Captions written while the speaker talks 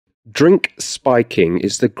Drink spiking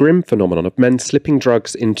is the grim phenomenon of men slipping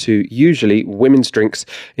drugs into usually women's drinks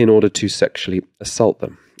in order to sexually assault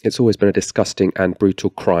them. It's always been a disgusting and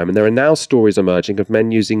brutal crime, and there are now stories emerging of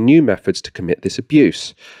men using new methods to commit this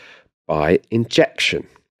abuse by injection.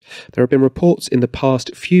 There have been reports in the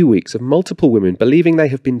past few weeks of multiple women believing they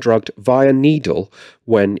have been drugged via needle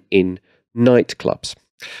when in nightclubs.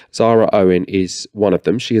 Zara Owen is one of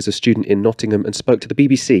them. She is a student in Nottingham and spoke to the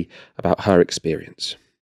BBC about her experience.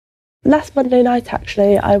 Last Monday night,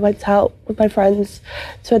 actually, I went out with my friends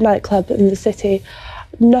to a nightclub in the city.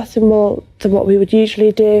 Nothing more than what we would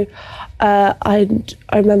usually do. I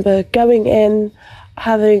remember going in,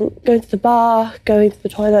 going to the bar, going to the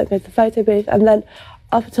toilet, going to the photo booth, and then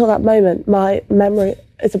up until that moment, my memory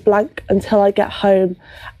is a blank until I get home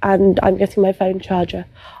and I'm getting my phone charger.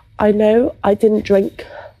 I know I didn't drink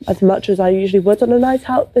as much as I usually would on a night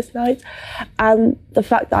out this night, and the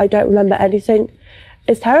fact that I don't remember anything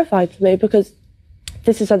is terrifying to me, because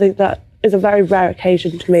this is something that is a very rare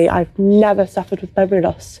occasion to me. I've never suffered with memory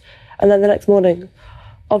loss. And then the next morning,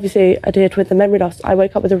 obviously adhered with the memory loss, I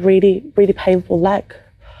woke up with a really, really painful leg.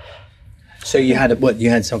 So you had you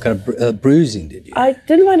had some kind of bruising, did you? I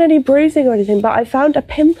didn't find any bruising or anything, but I found a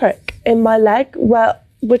pinprick in my leg,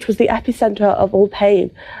 which was the epicenter of all pain.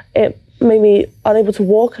 It made me unable to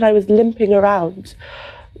walk, and I was limping around,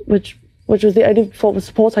 which was the only form of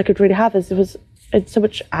support I could really have, as it was in so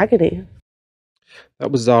much agony.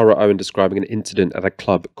 That was Zara Owen describing an incident at a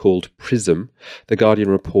club called Prism. The Guardian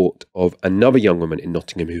report of another young woman in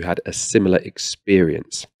Nottingham who had a similar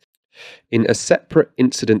experience. In a separate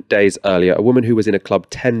incident days earlier, a woman who was in a club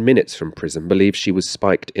 10 minutes from Prism believes she was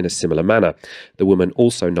spiked in a similar manner. The woman,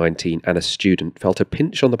 also 19 and a student, felt a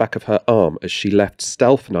pinch on the back of her arm as she left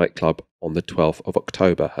Stealth nightclub on the 12th of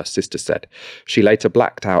October, her sister said. She later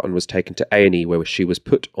blacked out and was taken to A&E, where she was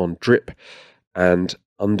put on drip and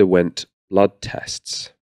underwent blood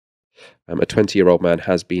tests. A 20-year-old man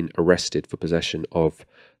has been arrested for possession of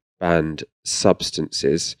banned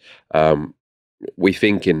substances. We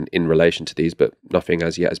think in relation to these, but nothing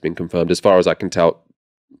as yet has been confirmed. As far as I can tell,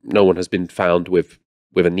 no one has been found with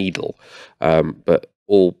a needle, but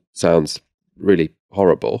all sounds really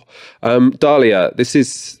horrible. Dahlia, this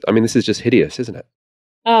is just hideous, isn't it?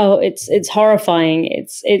 Oh, it's horrifying.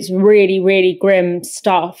 It's really, really grim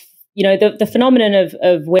stuff. You know, the phenomenon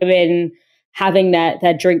of women having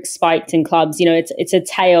their drinks spiked in clubs, you know, it's a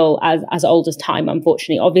tale as old as time,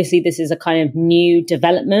 unfortunately. Obviously, this is a kind of new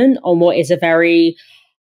development on what is a very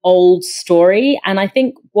old story. And I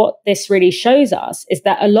think what this really shows us is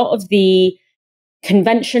that a lot of the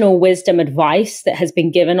conventional wisdom advice that has been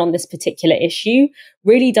given on this particular issue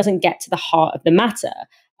really doesn't get to the heart of the matter.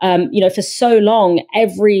 You know, for so long,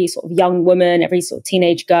 every sort of young woman, every sort of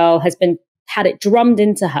teenage girl has had it drummed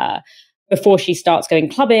into her before she starts going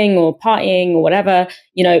clubbing or partying or whatever.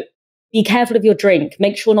 You know, be careful of your drink.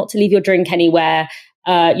 Make sure not to leave your drink anywhere.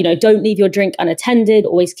 You know, don't leave your drink unattended.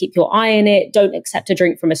 Always keep your eye on it. Don't accept a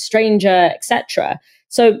drink from a stranger, etc.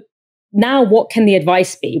 So now what can the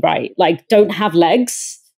advice be, right? Like, don't have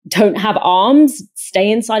legs, don't have arms,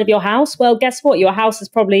 stay inside of your house. Well, guess what? Your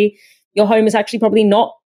home is actually probably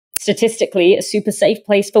not statistically a super safe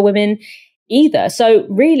place for women either. So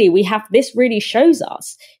really, this really shows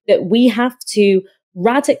us that we have to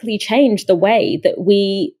radically change the way that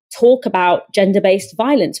we talk about gender-based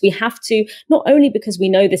violence. We have to, not only because we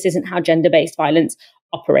know this isn't how gender-based violence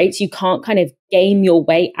operates, you can't kind of game your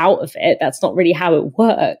way out of it. That's not really how it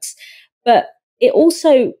works. But it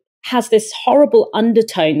also has this horrible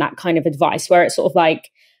undertone, that kind of advice, where it's sort of like,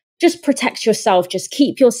 just protect yourself, just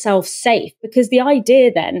keep yourself safe. Because the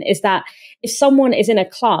idea then is that if someone is in a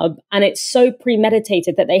club and it's so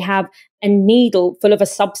premeditated that they have a needle full of a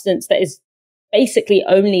substance that is basically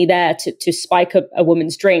only there to spike a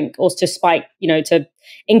woman's drink, or to spike, you know, to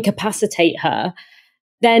incapacitate her,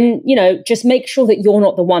 then, you know, just make sure that you're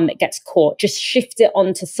not the one that gets caught. Just shift it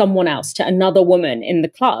on to someone else, to another woman in the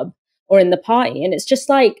club or in the party. And it's just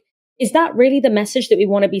like, is that really the message that we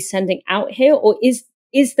want to be sending out here? Or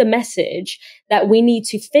is the message that we need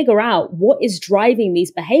to figure out what is driving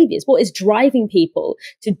these behaviors, what is driving people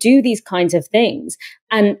to do these kinds of things,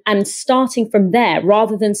 and starting from there,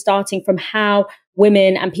 rather than starting from how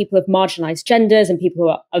women and people of marginalized genders and people who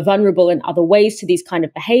are vulnerable in other ways to these kind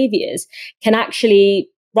of behaviors can actually,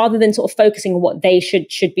 rather than sort of focusing on what they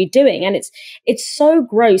should be doing. And it's so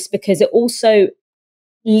gross, because it also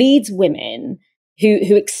leads women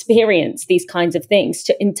who experience these kinds of things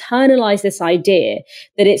to internalize this idea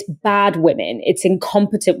that it's bad women, it's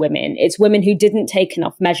incompetent women, it's women who didn't take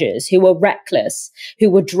enough measures, who were reckless, who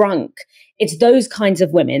were drunk. It's those kinds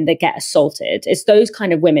of women that get assaulted. It's those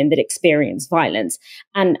kind of women that experience violence.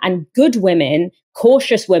 And good women,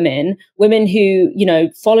 cautious women, women who,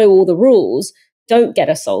 follow all the rules, don't get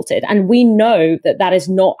assaulted. And we know that is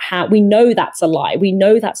not how, we know that's a lie. We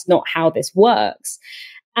know that's not how this works.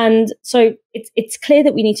 And so it's clear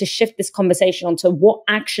that we need to shift this conversation onto what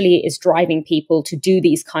actually is driving people to do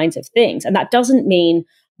these kinds of things. And that doesn't mean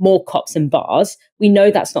more cops and bars. We know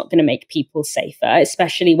that's not going to make people safer,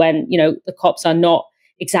 especially when, the cops are not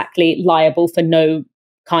exactly liable for no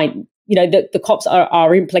kind, the cops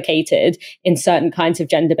are implicated in certain kinds of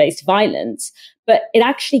gender-based violence. But it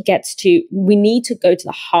actually gets to, we need to go to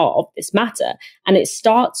the heart of this matter. And it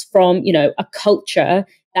starts from, a culture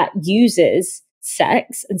that uses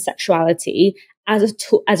sex and sexuality as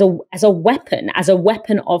a weapon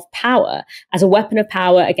of power,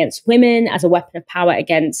 against women, as a weapon of power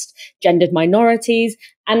against gendered minorities,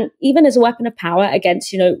 and even as a weapon of power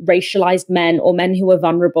against, racialized men or men who are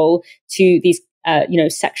vulnerable to these,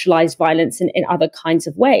 sexualized violence in other kinds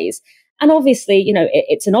of ways. And obviously,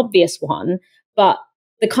 it's an obvious one, but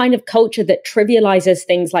the kind of culture that trivializes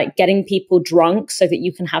things like getting people drunk so that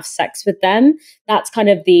you can have sex with them, that's kind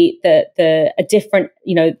of a different,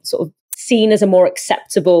 sort of seen as a more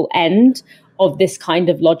acceptable end of this kind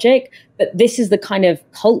of logic. But this is the kind of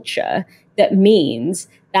culture that means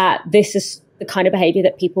that this is the kind of behavior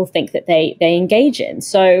that people think that they engage in.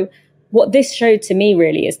 So what this showed to me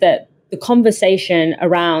really is that the conversation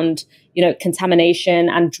around, contamination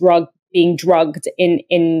and being drugged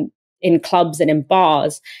in clubs and in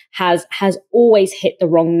bars has always hit the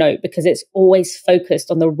wrong note, because it's always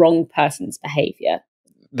focused on the wrong person's behavior.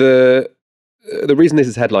 The reason this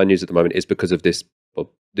is headline news at the moment is because of this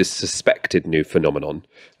suspected new phenomenon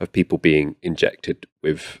of people being injected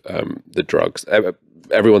with the drugs.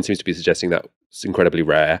 Everyone seems to be suggesting that it's incredibly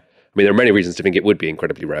rare. I mean, there are many reasons to think it would be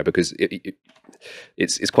incredibly rare, because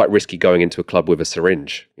it's quite risky going into a club with a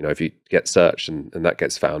syringe. If you get searched and that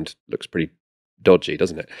gets found, looks pretty dodgy,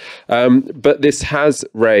 doesn't it? But this has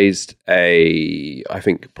raised I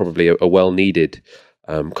think probably a well-needed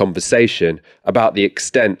conversation about the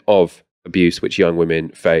extent of abuse which young women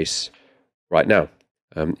face right now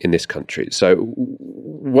in this country. So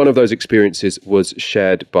one of those experiences was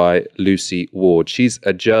shared by Lucy Ward. She's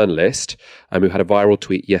a journalist who had a viral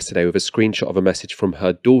tweet yesterday with a screenshot of a message from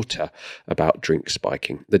her daughter about drink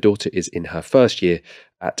spiking. The daughter is in her first year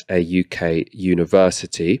at a UK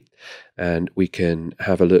university, and we can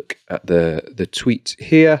have a look at the tweet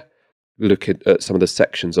here. Look at some of the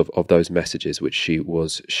sections of those messages which she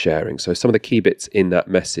was sharing. So some of the key bits in that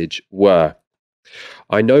message were: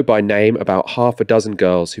 I know by name about half a dozen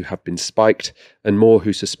girls who have been spiked and more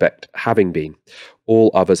who suspect having been.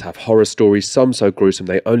 All others have horror stories, some so gruesome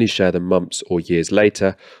they only share them months or years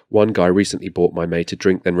later. One guy recently bought my mate a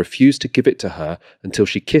drink, then refused to give it to her until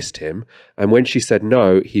she kissed him, and when she said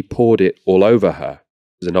no, he poured it all over her.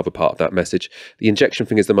 There's another part of that message. The injection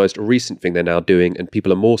thing is the most recent thing they're now doing, and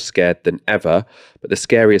people are more scared than ever. But the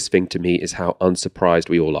scariest thing to me is how unsurprised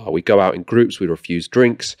we all are. We go out in groups, we refuse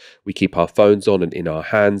drinks, we keep our phones on and in our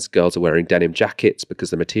hands. Girls are wearing denim jackets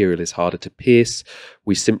because the material is harder to pierce.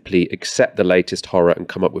 We simply accept the latest horror and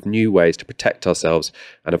come up with new ways to protect ourselves,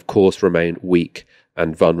 and of course remain weak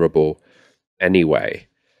and vulnerable anyway.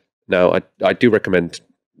 Now, I do recommend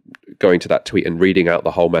going to that tweet and reading out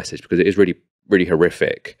the whole message, because it is really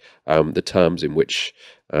horrific, the terms in which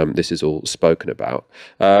this is all spoken about.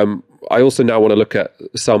 I also now want to look at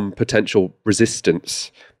some potential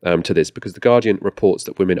resistance to this, because The Guardian reports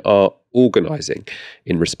that women are organising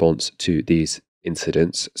in response to these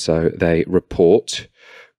incidents. So they report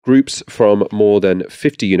groups from more than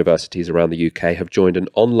 50 universities around the UK have joined an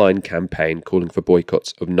online campaign calling for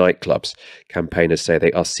boycotts of nightclubs. Campaigners say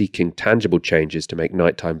they are seeking tangible changes to make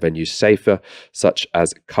nighttime venues safer, such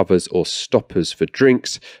as covers or stoppers for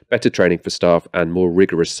drinks, better training for staff, and more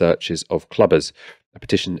rigorous searches of clubbers. A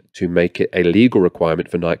petition to make it a legal requirement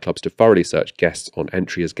for nightclubs to thoroughly search guests on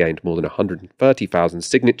entry has gained more than 130,000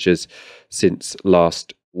 signatures since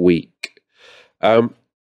last week.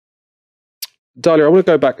 Dalia, I want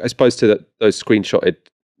to go back, I suppose, to those screenshotted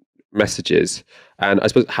messages, and I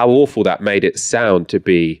suppose how awful that made it sound to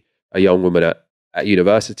be a young woman at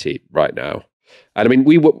university right now. And I mean,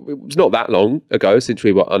 it was not that long ago since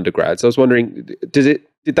we were undergrads. I was wondering, did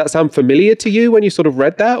that sound familiar to you when you sort of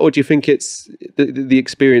read that, or do you think it's the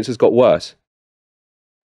experience has got worse?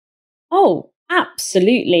 Oh,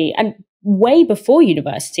 absolutely. And way before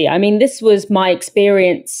university. I mean, this was my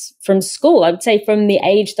experience from school. I would say from the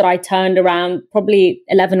age that I turned around, probably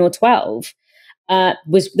 11 or 12,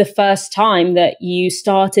 was the first time that you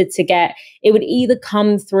started to get, it would either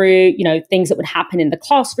come through, you know, things that would happen in the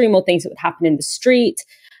classroom or things that would happen in the street,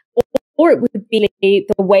 or it would be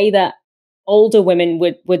the way that older women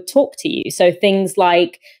would talk to you. So things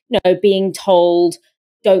like, you know, being told,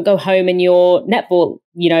 don't go home in your netball,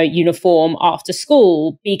 you know, uniform after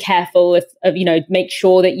school. Be careful of, you know, make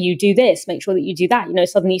sure that you do this, make sure that you do that. You know,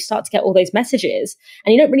 suddenly you start to get all those messages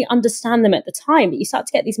and you don't really understand them at the time, but you start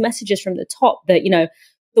to get these messages from the top that, you know,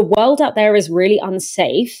 the world out there is really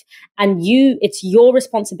unsafe, and it's your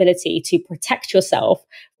responsibility to protect yourself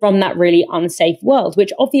from that really unsafe world,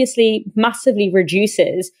 which obviously massively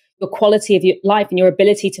reduces your quality of your life and your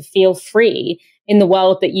ability to feel free in the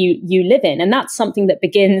world that you live in. And that's something that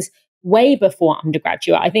begins way before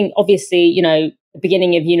undergraduate. I think obviously, you know, the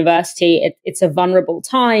beginning of university, it's a vulnerable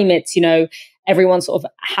time. It's, you know, everyone's sort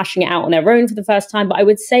of hashing it out on their own for the first time. But I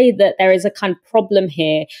would say that there is a kind of problem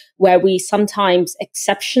here where we sometimes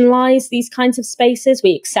exceptionalize these kinds of spaces.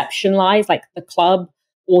 We exceptionalize like the club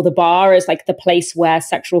or the bar as like the place where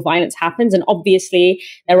sexual violence happens. And obviously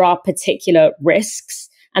there are particular risks,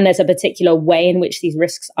 and there's a particular way in which these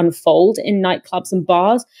risks unfold in nightclubs and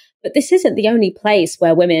bars. But this isn't the only place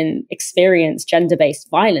where women experience gender-based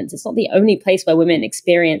violence. It's not the only place where women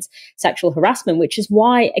experience sexual harassment, which is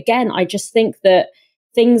why, again, I just think that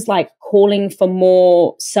things like calling for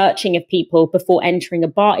more searching of people before entering a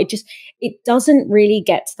bar, it doesn't really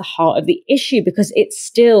get to the heart of the issue, because it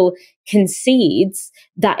still concedes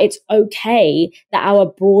that it's okay that our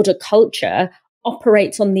broader culture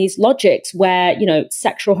operates on these logics where, you know,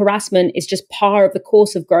 sexual harassment is just par of the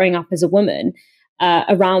course of growing up as a woman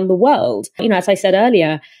around the world. You know, as I said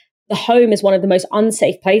earlier, the home is one of the most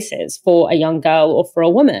unsafe places for a young girl or for a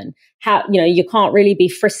woman. You know, you can't really be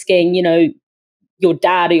frisking, you know, your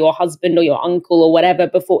dad or your husband or your uncle or whatever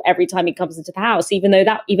before every time he comes into the house, even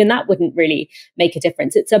that wouldn't really make a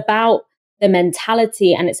difference. It's about the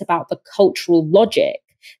mentality and it's about the cultural logic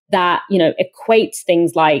that, you know, equates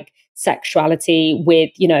things like sexuality with,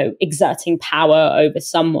 you know, exerting power over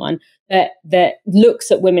someone, that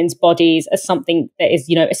looks at women's bodies as something that is,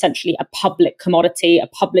 you know, essentially a public commodity, a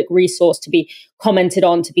public resource to be commented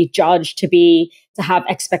on, to be judged, to have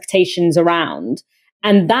expectations around.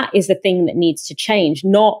 And that is the thing that needs to change,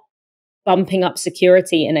 not bumping up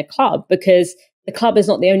security in a club, because the club is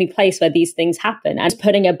not the only place where these things happen, and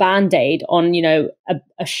putting a Band-Aid on, you know,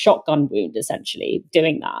 a shotgun wound, essentially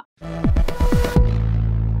doing that.